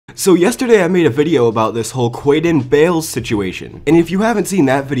So yesterday I made a video about this whole Quaden Bayles situation, and if you haven't seen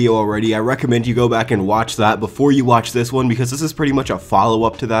that video already, I recommend you go back and watch that before you watch this one because this is pretty much a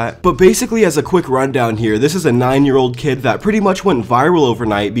follow-up to that. But basically, as a quick rundown here, this is a 9-year-old kid that pretty much went viral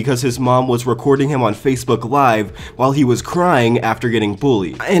overnight because his mom was recording him on Facebook Live while he was crying after getting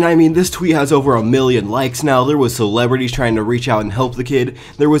bullied. And I mean, this tweet has over 1 million likes now. There was celebrities trying to reach out and help the kid.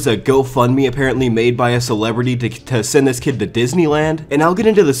 There was a GoFundMe apparently made by a celebrity to send this kid to Disneyland, and I'll get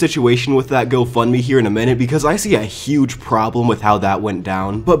into the situation with that GoFundMe here in a minute because I see a huge problem with how that went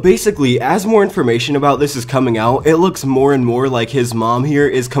down. But basically, as more information about this is coming out, it looks more and more like his mom here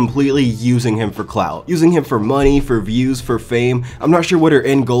is completely using him for clout, using him for money, for views, for fame. I'm not sure what her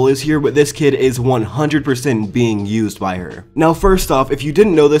end goal is here, but this kid is 100% being used by her. Now, first off, if you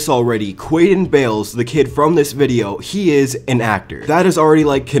didn't know this already, Quaden Bayles, the kid from this video, he is an actor. That is already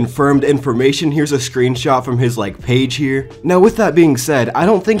like confirmed information. Here's a screenshot from his like page here. Now, with that being said, I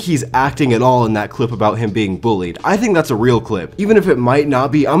don't think he's acting at all in that clip about him being bullied. I think that's a real clip. Even if it might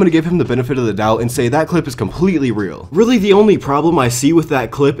not be, I'm gonna give him the benefit of the doubt and say that clip is completely real. Really, the only problem I see with that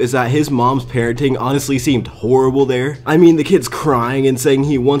clip is that his mom's parenting honestly seemed horrible there. I mean, the kid's crying and saying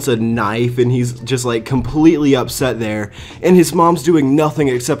he wants a knife and he's just like completely upset there, and his mom's doing nothing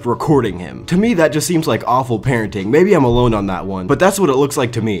except recording him. To me, that just seems like awful parenting. Maybe I'm alone on that one, but that's what it looks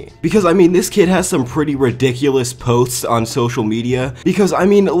like to me. Because I mean, this kid has some pretty ridiculous posts on social media. Because I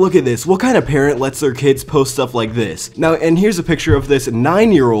mean, look at this. What kind of parent lets their kids post stuff like this? Now, and here's a picture of this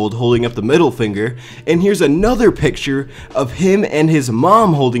 9-year-old holding up the middle finger, and here's another picture of him and his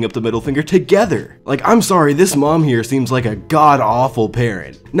mom holding up the middle finger together. Like, I'm sorry, this mom here seems like a god-awful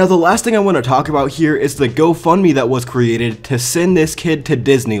parent. Now, the last thing I want to talk about here is the GoFundMe that was created to send this kid to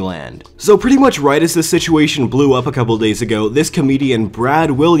Disneyland. So pretty much right as this situation blew up a couple days ago, this comedian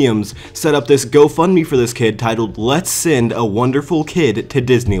Brad Williams set up this GoFundMe for this kid titled "Let's Send a Wonderful Kid to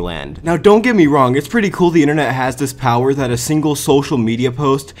Disneyland." Now, don't get me wrong, it's pretty cool the internet has this power that a single social media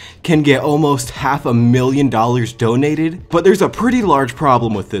post can get almost $500,000 donated, but there's a pretty large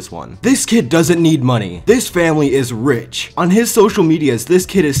problem with this one. This kid doesn't need money. This family is rich. On his social medias, this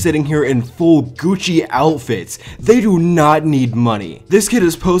kid is sitting here in full Gucci outfits. They do not need money. This kid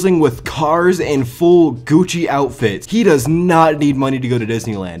is posing with cars and full Gucci outfits. He does not need money to go to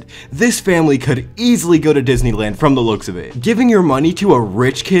Disneyland. This family could easily go to Disneyland from the looks of it. Giving your money to a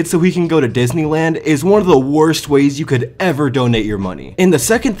rich kid so he can go to Disneyland is one of the worst ways you could ever donate your money. And the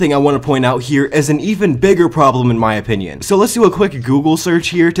second thing I want to point out here is an even bigger problem in my opinion. So let's do a quick Google search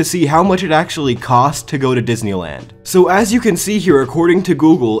here to see how much it actually costs to go to Disneyland. So as you can see here, according to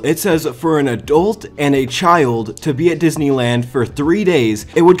Google, it says for an adult and a child to be at Disneyland for 3 days,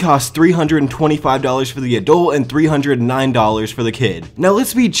 it would cost $325 for the adult and $309 for the kid. Now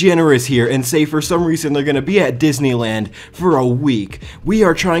let's be generous here and say for some reason they're gonna be at Disneyland for a week. We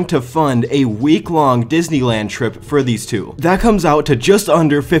are trying to fund a week-long Disneyland trip for these two. That comes out to just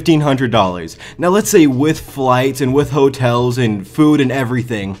under $1,500. Now let's say with flights and with hotels and food and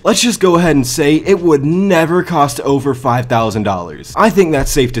everything, let's just go ahead and say it would never cost over $5,000. I think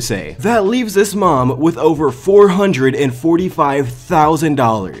that's safe to say. That leaves this mom with over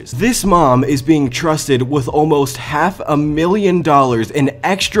 $445,000. This mom is being trusted with almost $500,000 in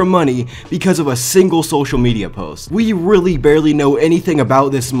extra money because of a single social media post. We really barely know anything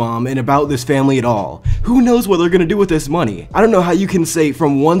about this mom and about this family at all. Who knows what they're gonna do with this money? I don't know how you can say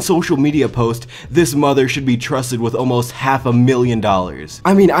from one social media post this mother should be trusted with almost $500,000.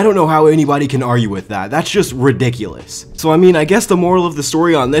 I mean, I don't know how anybody can argue with that. That's just ridiculous. So I mean, I guess the moral of the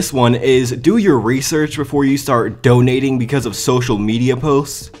story on this one is do your research before you start donating because of social media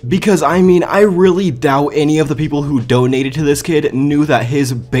posts. Because I mean, I really doubt any of the people who donated to this kid knew that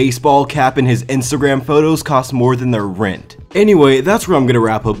his baseball cap and his Instagram photos cost more than their rent. Anyway, that's where I'm gonna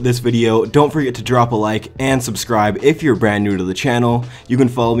wrap up this video. Don't forget to drop a like and subscribe if you're brand new to the channel. You can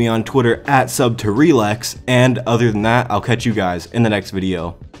follow me on Twitter @subtorelex, and other than that, I'll catch you guys in the next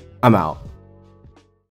video. I'm out.